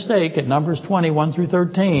made a mistake at Numbers 21 through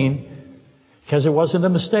 13. Because it wasn't a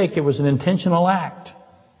mistake. It was an intentional act.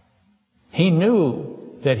 He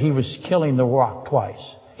knew that he was killing the rock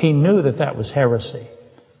twice. He knew that that was heresy.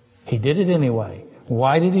 He did it anyway.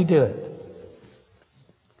 Why did he do it?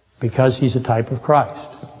 Because he's a type of Christ.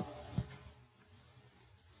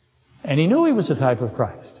 And he knew he was a type of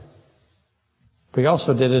Christ. But he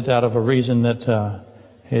also did it out of a reason that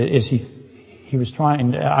he was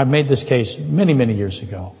trying. I made this case many, many years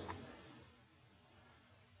ago.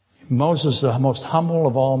 Moses, the most humble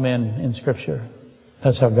of all men in Scripture.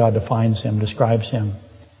 That's how God defines him, describes him.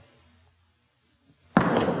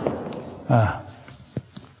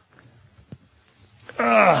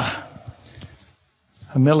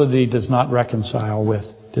 Humility does not reconcile with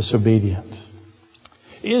disobedience.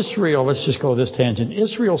 Israel, let's just go this tangent.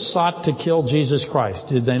 Israel sought to kill Jesus Christ,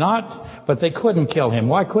 did they not? But they couldn't kill him.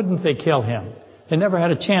 Why couldn't they kill him? They never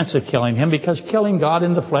had a chance of killing him because killing God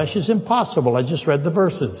in the flesh is impossible. I just read the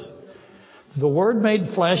verses. The Word made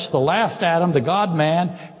flesh, the last Adam, the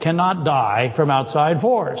God-man, cannot die from outside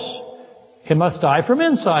force. He must die from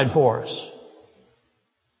inside force.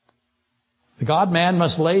 The God-man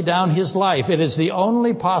must lay down his life. It is the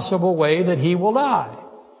only possible way that he will die.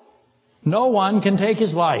 No one can take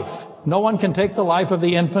his life. No one can take the life of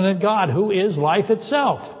the infinite God, who is life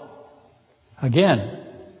itself. Again,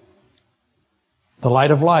 The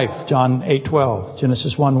light of life, John 8:12,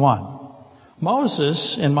 Genesis 1:1.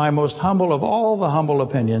 Moses, in my most humble of all the humble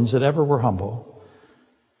opinions that ever were humble,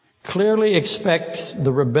 clearly expects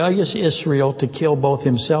the rebellious Israel to kill both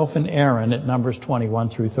himself and Aaron at Numbers 21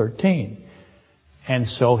 through 13. And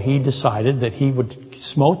so he decided that he would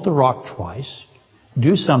smote the rock twice,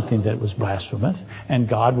 do something that was blasphemous, and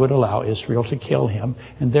God would allow Israel to kill him,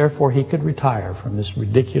 and therefore he could retire from this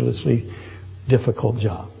ridiculously difficult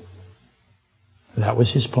job. That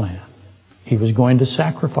was his plan. He was going to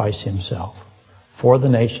sacrifice himself for the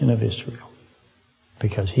nation of Israel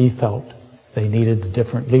because he felt they needed a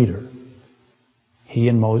different leader. He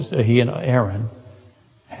and Aaron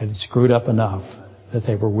had screwed up enough that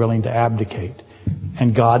they were willing to abdicate,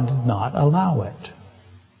 and God did not allow it.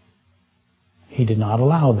 He did not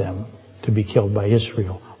allow them to be killed by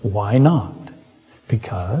Israel. Why not?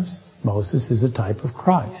 Because Moses is a type of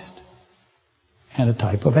Christ and a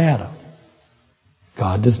type of Adam.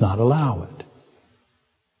 God does not allow it.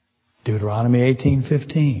 Deuteronomy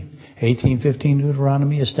 18:15. 18:15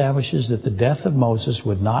 Deuteronomy establishes that the death of Moses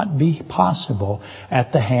would not be possible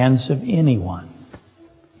at the hands of anyone.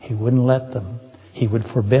 He wouldn't let them. He would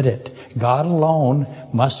forbid it. God alone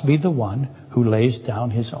must be the one who lays down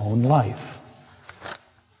his own life.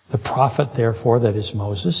 The prophet, therefore, that is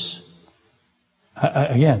Moses,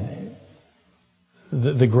 again,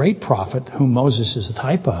 the great prophet whom Moses is a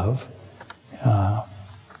type of,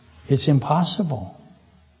 it's impossible.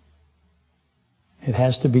 It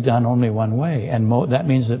has to be done only one way. And that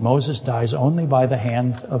means that Moses dies only by the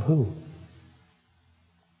hand of who?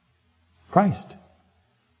 Christ.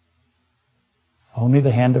 Only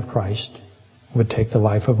the hand of Christ would take the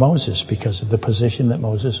life of Moses because of the position that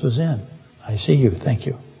Moses was in. I see you. Thank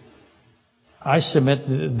you. I submit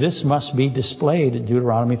that this must be displayed in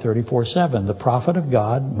Deuteronomy 34:7. The prophet of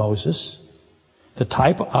God, Moses, the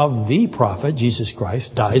type of the prophet, Jesus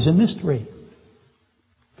Christ, dies in mystery.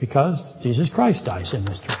 Because Jesus Christ dies in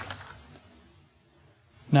mystery.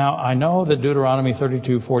 Now, I know that Deuteronomy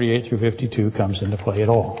 32:48 through 52 comes into play at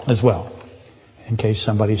all, as well. In case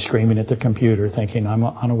somebody's screaming at the computer thinking I'm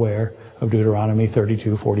unaware of Deuteronomy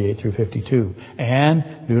 32:48 through 52.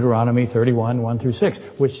 And Deuteronomy 31:1 through 6,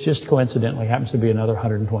 which just coincidentally happens to be another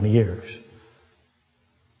 120 years.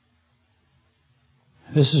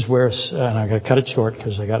 This is where, and I've got to cut it short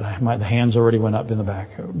because the hands already went up in the back.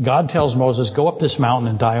 God tells Moses, go up this mountain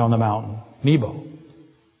and die on the mountain, Nebo.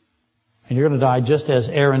 And you're going to die just as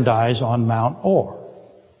Aaron dies on Mount Or,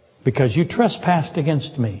 because you trespassed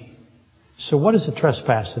against me. So what is the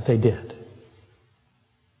trespass that they did?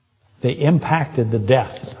 They impacted the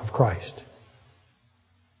death of Christ.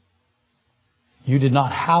 You did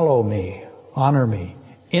not hallow me, honor me,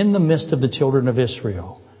 in the midst of the children of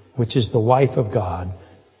Israel, which is the wife of God,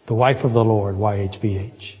 the wife of the Lord,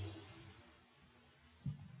 YHVH.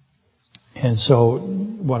 And so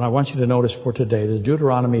what I want you to notice for today is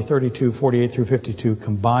Deuteronomy 32:48 through 52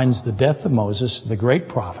 combines the death of Moses, the great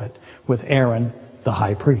prophet, with Aaron, the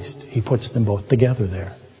high priest. He puts them both together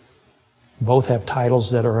there. Both have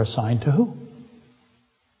titles that are assigned to who?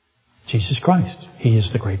 Jesus Christ. He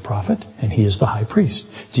is the great prophet and he is the high priest.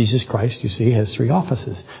 Jesus Christ, you see, has three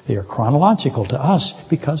offices. They are chronological to us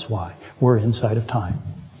because why? We're inside of time.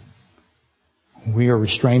 We are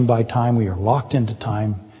restrained by time. We are locked into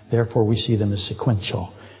time. Therefore, we see them as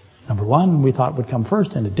sequential. Number one, we thought would come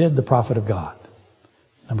first, and it did, the prophet of God.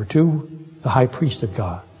 Number two, the high priest of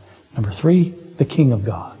God. Number three, the king of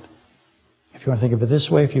God. If you want to think of it this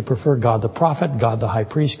way, if you prefer God the prophet, God the high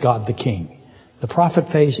priest, God the king. The prophet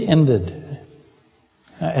phase ended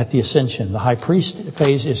at the ascension. The high priest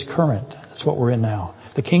phase is current. That's what we're in now.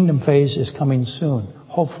 The kingdom phase is coming soon.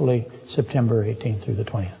 Hopefully September 18th through the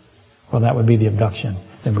 20th. Well, that would be the abduction.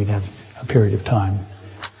 Then we'd have a period of time.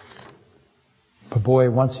 But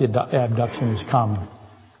boy, once the abduction has come,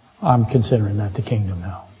 I'm considering that the kingdom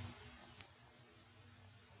now.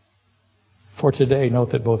 For today,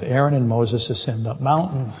 note that both Aaron and Moses ascend up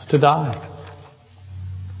mountains to die.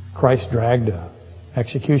 Christ dragged an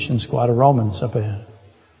execution squad of Romans up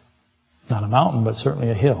not a mountain, but certainly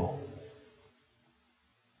a hill.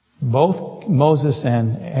 Both Moses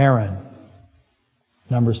and Aaron,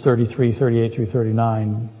 Numbers 33:38 through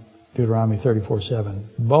 39, Deuteronomy 34:7,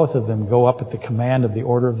 both of them go up at the command of the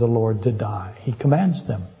order of the Lord to die. He commands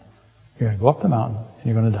them. You're going to go up the mountain and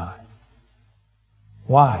you're going to die.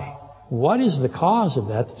 Why? What is the cause of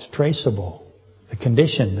that that's traceable? The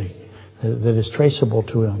condition that is traceable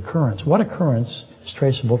to an occurrence. What occurrence is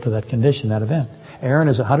traceable to that condition, that event? Aaron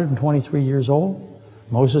is 123 years old.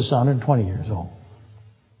 Moses is 120 years old.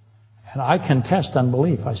 And I contest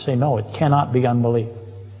unbelief. I say no, it cannot be unbelief.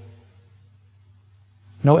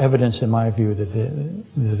 No evidence, in my view, that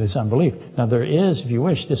it's unbelief. Now, there is, if you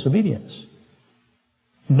wish, disobedience.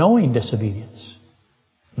 Knowing disobedience.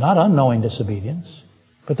 Not unknowing disobedience.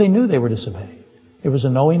 But they knew they were disobeying. It was a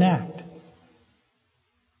knowing act.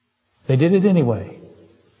 They did it anyway.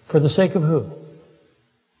 For the sake of who?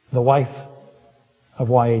 The wife of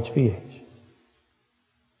YHVH.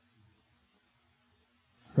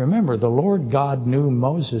 Remember, the Lord God knew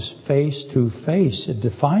Moses face to face. It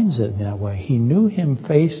defines it in that way. He knew him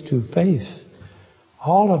face to face.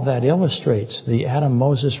 All of that illustrates the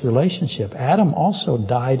Adam-Moses relationship. Adam also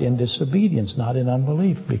died in disobedience, not in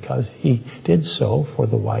unbelief, because he did so for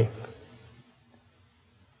the wife.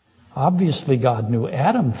 Obviously, God knew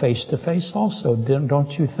Adam face to face also,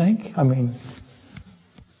 don't you think? I mean,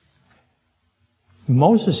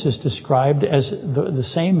 Moses is described as the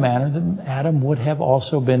same manner that Adam would have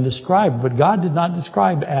also been described. But God did not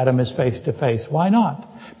describe Adam as face to face. Why not?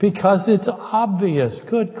 Because it's obvious.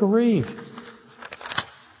 Good grief.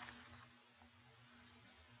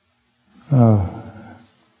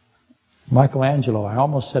 Michelangelo. I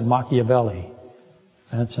almost said Machiavelli.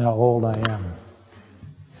 That's how old I am.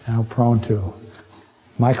 How prone to.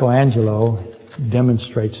 Michelangelo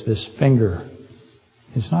demonstrates this finger.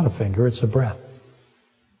 It's not a finger, it's a breath.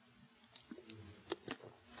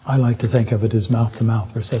 I like to think of it as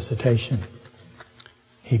mouth-to-mouth resuscitation.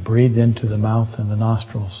 He breathed into the mouth and the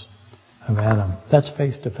nostrils of Adam. That's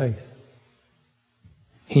face-to-face.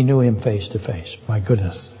 He knew him face-to-face. My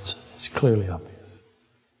goodness, it's clearly obvious.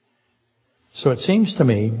 So it seems to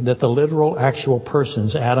me that the literal, actual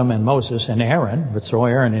persons, Adam and Moses and Aaron, let's throw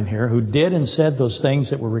Aaron in here, who did and said those things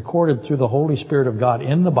that were recorded through the Holy Spirit of God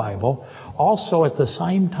in the Bible, also at the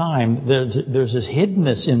same time, there's this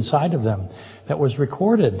hiddenness inside of them that was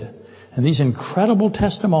recorded. And these incredible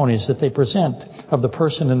testimonies that they present of the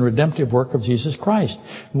person and redemptive work of Jesus Christ.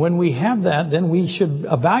 When we have that, then we should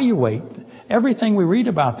evaluate everything we read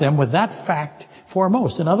about them with that fact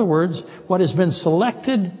foremost. In other words, what has been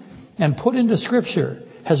selected and put into Scripture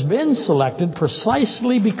has been selected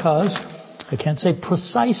precisely because, I can't say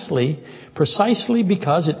precisely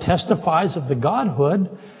because it testifies of the Godhood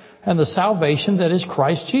and the salvation that is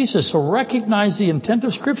Christ Jesus. So recognize the intent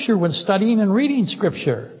of Scripture when studying and reading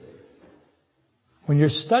Scripture. When you're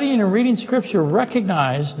studying and reading Scripture,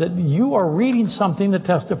 recognize that you are reading something that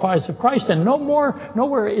testifies of Christ. And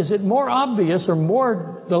nowhere is it more obvious or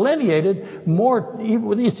more delineated,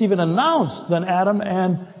 it's even announced than Adam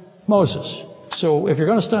and Moses. So if you're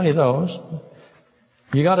going to study those,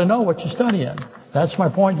 you got to know what you're studying. That's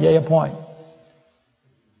my point, yay a point.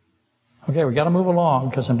 Okay, we got to move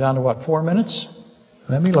along because I'm down to 4 minutes?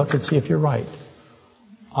 Let me look and see if you're right.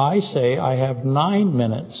 I say I have 9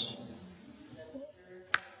 minutes.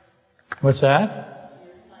 What's that?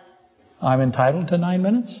 I'm entitled to 9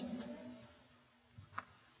 minutes?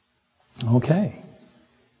 Okay.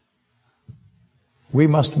 We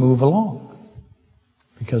must move along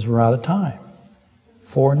because we're out of time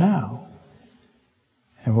for now.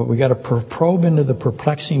 And we got to probe into the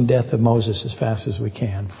perplexing death of Moses as fast as we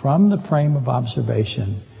can from the frame of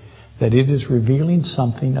observation that it is revealing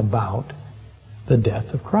something about the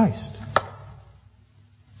death of Christ.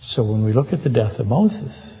 So when we look at the death of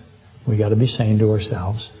Moses, we got to be saying to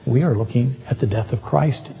ourselves, we are looking at the death of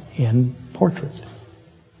Christ in portrait.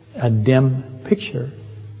 A dim picture,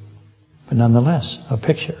 but nonetheless a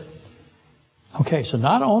picture. Okay, so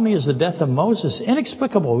not only is the death of Moses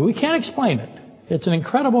inexplicable, we can't explain it. It's an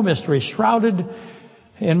incredible mystery, shrouded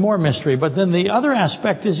in more mystery. But then the other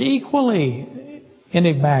aspect is equally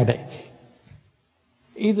enigmatic.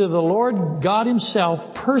 Either the Lord God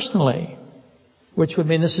Himself personally, which would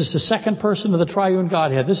mean this is the second person of the triune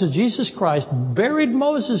Godhead. This is Jesus Christ, buried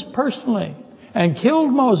Moses personally and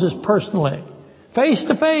killed Moses personally, face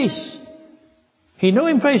to face. He knew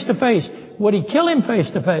him face to face. Would He kill him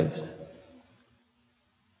face to face?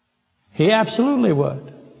 He absolutely would.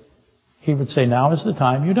 He would say, now is the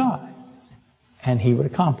time you die. And He would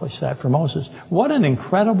accomplish that for Moses. What an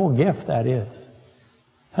incredible gift that is.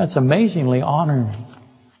 That's amazingly honoring.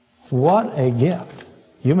 What a gift.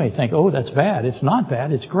 You may think, oh, that's bad. It's not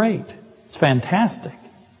bad. It's great. It's fantastic.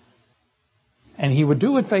 And He would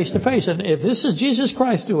do it face to face. And if this is Jesus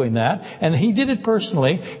Christ doing that, and He did it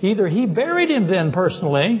personally, either He buried him then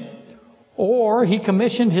personally, or He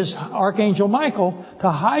commissioned His archangel Michael to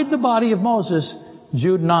hide the body of Moses,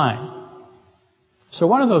 Jude 9. So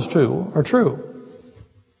one of those two are true.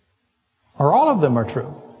 Or all of them are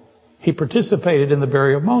true. He participated in the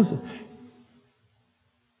burial of Moses.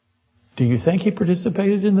 Do you think He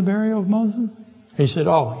participated in the burial of Moses? He said,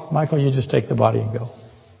 oh, Michael, you just take the body and go.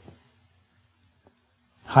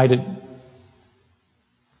 Hide it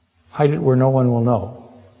where no one will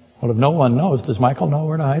know. Well, if no one knows, does Michael know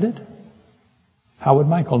where to hide it? How would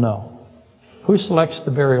Michael know? Who selects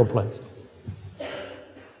the burial place?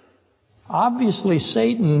 Obviously,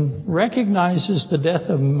 Satan recognizes the death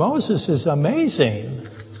of Moses is amazing.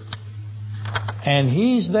 And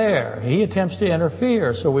he's there. He attempts to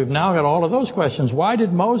interfere. So we've now got all of those questions. Why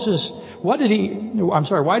did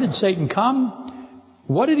Satan come?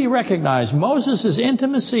 What did he recognize? Moses'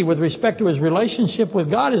 intimacy with respect to his relationship with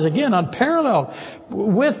God is again unparalleled,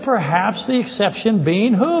 with perhaps the exception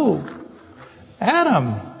being who?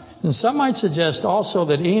 Adam. And some might suggest also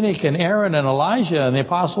that Enoch and Aaron and Elijah and the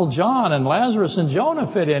Apostle John and Lazarus and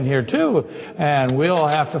Jonah fit in here too. And we'll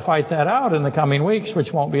have to fight that out in the coming weeks,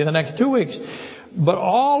 which won't be in the next 2 weeks. But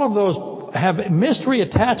all of those have mystery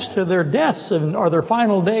attached to their deaths or their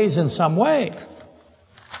final days in some way.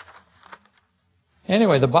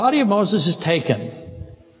 Anyway, the body of Moses is taken.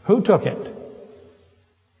 Who took it?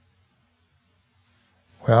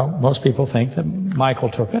 Well, most people think that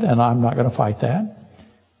Michael took it, and I'm not going to fight that.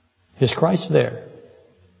 Is Christ there?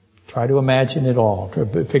 Try to imagine it all,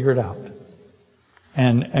 to figure it out.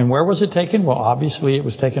 And where was it taken? Well, obviously it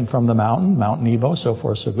was taken from the mountain, Mount Nebo, so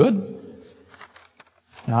far so good.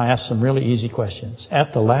 Now I ask some really easy questions.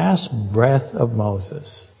 At the last breath of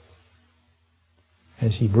Moses,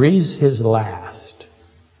 as he breathes his last,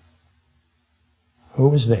 who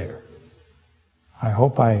was there? I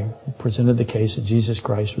hope I presented the case that Jesus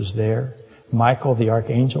Christ was there. Michael the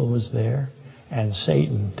archangel was there. And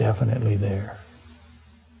Satan definitely there.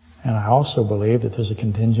 And I also believe that there's a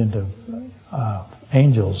contingent of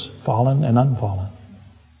angels, fallen and unfallen.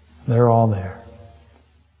 They're all there.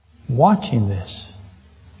 Watching this,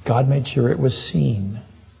 God made sure it was seen.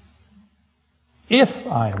 If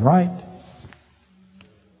I am right,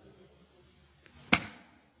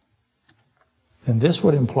 then this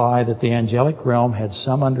would imply that the angelic realm had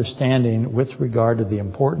some understanding with regard to the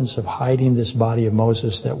importance of hiding this body of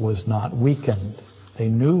Moses that was not weakened. They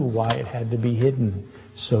knew why it had to be hidden,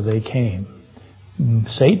 so they came.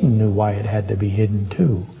 Satan knew why it had to be hidden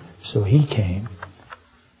too, so he came.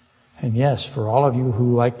 And yes, for all of you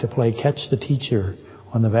who like to play catch the teacher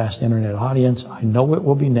on the vast internet audience, I know it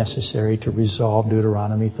will be necessary to resolve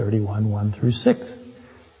Deuteronomy 31, 1 through 6.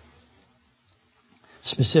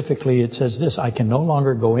 Specifically, it says this: I can no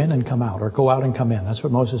longer go in and come out, or go out and come in. That's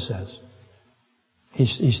what Moses says.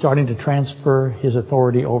 He's starting to transfer his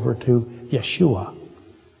authority over to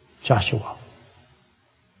Joshua.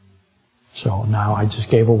 So now I just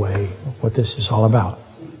gave away what this is all about.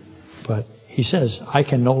 But he says, I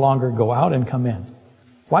can no longer go out and come in.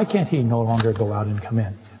 Why can't he no longer go out and come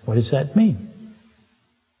in? What does that mean?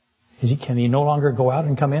 Can he no longer go out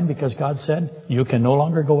and come in because God said, you can no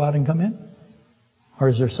longer go out and come in? Or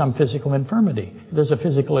is there some physical infirmity? If there's a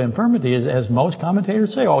physical infirmity, as most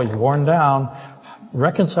commentators say, he's worn down.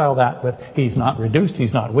 Reconcile that with he's not reduced,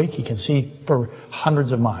 he's not weak, he can see for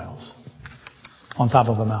hundreds of miles on top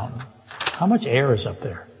of a mountain. How much air is up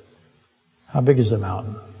there? How big is the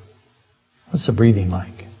mountain? What's the breathing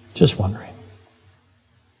like? Just wondering.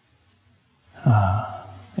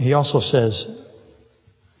 He also says,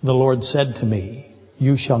 the Lord said to me,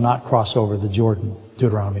 you shall not cross over the Jordan,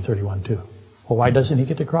 Deuteronomy 31:2. Well, why doesn't he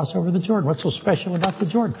get to cross over the Jordan? What's so special about the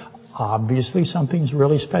Jordan? Obviously, something's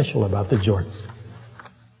really special about the Jordan.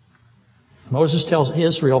 Moses tells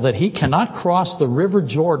Israel that he cannot cross the river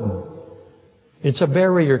Jordan. It's a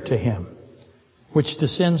barrier to him, which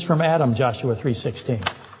descends from Adam, Joshua 3:16.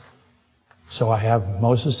 So I have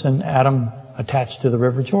Moses and Adam attached to the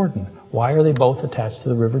river Jordan. Why are they both attached to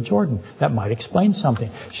the river Jordan? That might explain something.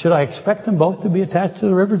 Should I expect them both to be attached to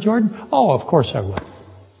the river Jordan? Oh, of course I would.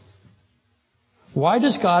 Why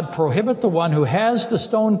does God prohibit the one who has the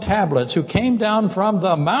stone tablets, who came down from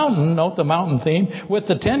the mountain, note the mountain theme, with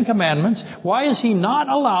the 10 Commandments? Why is he not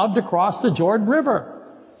allowed to cross the Jordan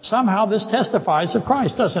River? Somehow this testifies of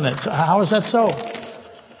Christ, doesn't it? How is that so?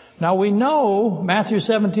 Now we know, Matthew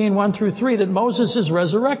 17, 1 through 3, that Moses is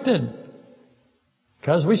resurrected.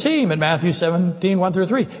 Because we see him in Matthew 17, 1 through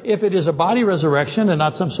 3. If it is a body resurrection and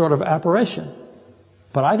not some sort of apparition.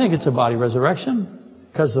 But I think it's a body resurrection.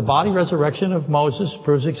 Because the body resurrection of Moses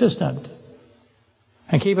proves existence.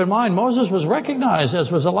 And keep in mind, Moses was recognized,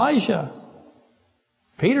 as was Elijah.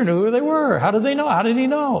 Peter knew who they were. How did they know? How did he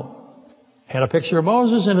know? Had a picture of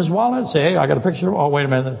Moses in his wallet. Say, hey, I got a picture. Oh, wait a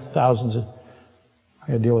minute. Thousands of... I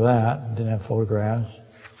got to deal with that. Didn't have photographs.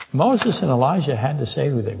 Moses and Elijah had to say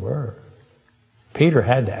who they were. Peter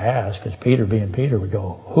had to ask, because Peter being Peter would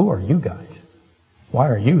go, who are you guys? Why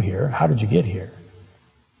are you here? How did you get here?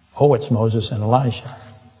 Oh, it's Moses and Elijah.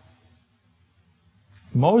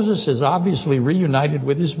 Moses is obviously reunited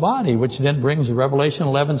with his body, which then brings Revelation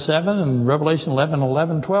 11:7 and Revelation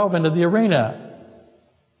 11:11-12 into the arena.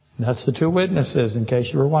 That's the two witnesses, in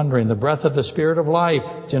case you were wondering. The breath of the Spirit of life,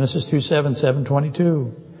 Genesis 2:7,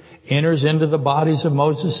 7:22, enters into the bodies of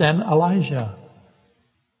Moses and Elijah.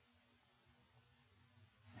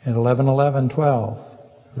 And 11:11-12,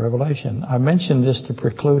 Revelation. I mentioned this to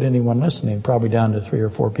preclude anyone listening, probably down to 3 or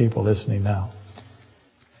 4 people listening now,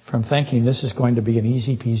 from thinking this is going to be an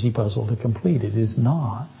easy-peasy puzzle to complete. It is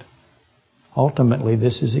not. Ultimately,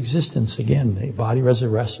 this is existence. Again, the body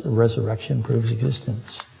resurrection proves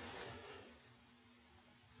existence.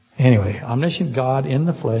 Anyway, omniscient God in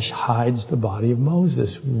the flesh hides the body of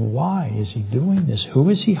Moses. Why is he doing this? Who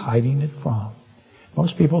is he hiding it from?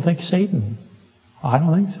 Most people think Satan. I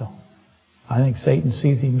don't think so. I think Satan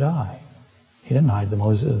sees him die. He didn't hide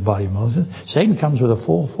the body of Moses. Satan comes with a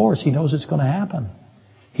full force. He knows it's going to happen.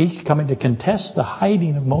 He's coming to contest the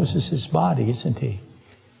hiding of Moses' body, isn't he?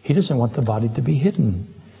 He doesn't want the body to be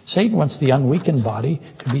hidden. Satan wants the unweakened body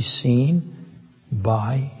to be seen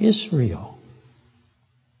by Israel.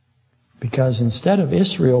 Because instead of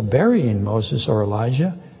Israel burying Moses or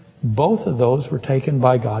Elijah, both of those were taken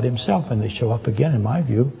by God himself. And they show up again, in my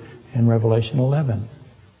view, in Revelation 11.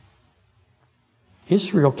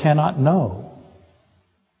 Israel cannot know.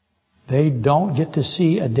 They don't get to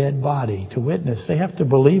see a dead body to witness. They have to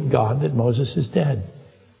believe God that Moses is dead.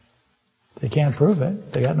 They can't prove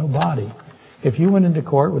it. They got no body. If you went into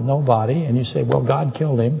court with no body and you say, well, God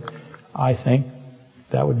killed him, I think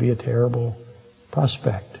that would be a terrible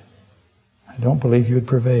prospect. I don't believe you would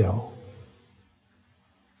prevail.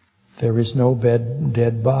 There is no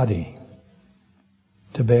dead body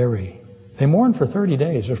to bury. They mourn for 30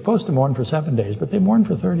 days. They're supposed to mourn for 7 days, but they mourn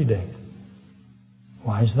for 30 days.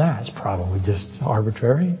 Why is that? It's probably just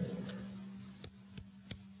arbitrary.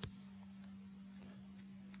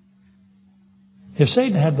 If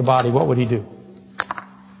Satan had the body, what would he do?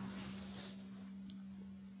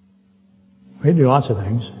 He'd do lots of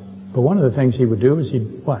things. But one of the things he would do is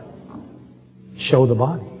he'd, what? Show the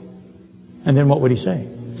body. And then what would he say?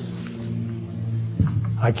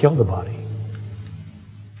 I killed the body.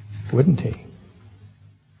 Wouldn't he?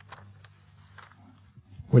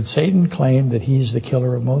 Would Satan claim that he's the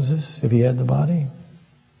killer of Moses if he had the body?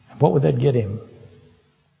 What would that get him?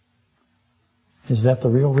 Is that the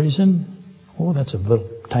real reason? Oh, that's a little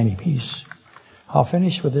tiny piece. I'll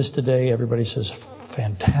finish with this today. Everybody says,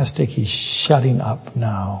 fantastic, he's shutting up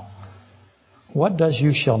now. What does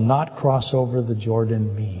you shall not cross over the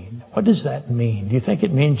Jordan mean? What does that mean? Do you think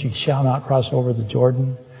it means you shall not cross over the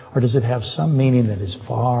Jordan? Or does it have some meaning that is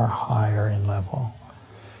far higher in level?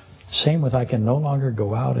 Same with I can no longer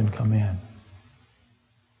go out and come in.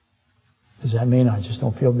 Does that mean I just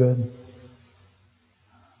don't feel good?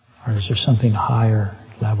 Or is there something higher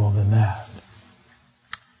level than that?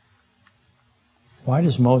 Why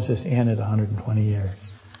does Moses end at 120 years?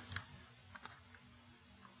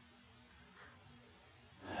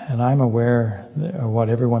 And I'm aware of what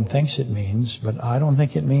everyone thinks it means, but I don't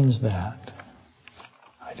think it means that.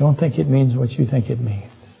 I don't think it means what you think it means.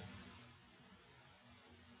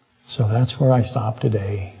 So that's where I stop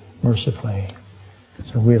today, mercifully.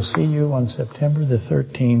 So we'll see you on September the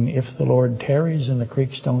 13th, if the Lord tarries and the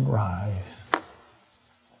creeks don't rise.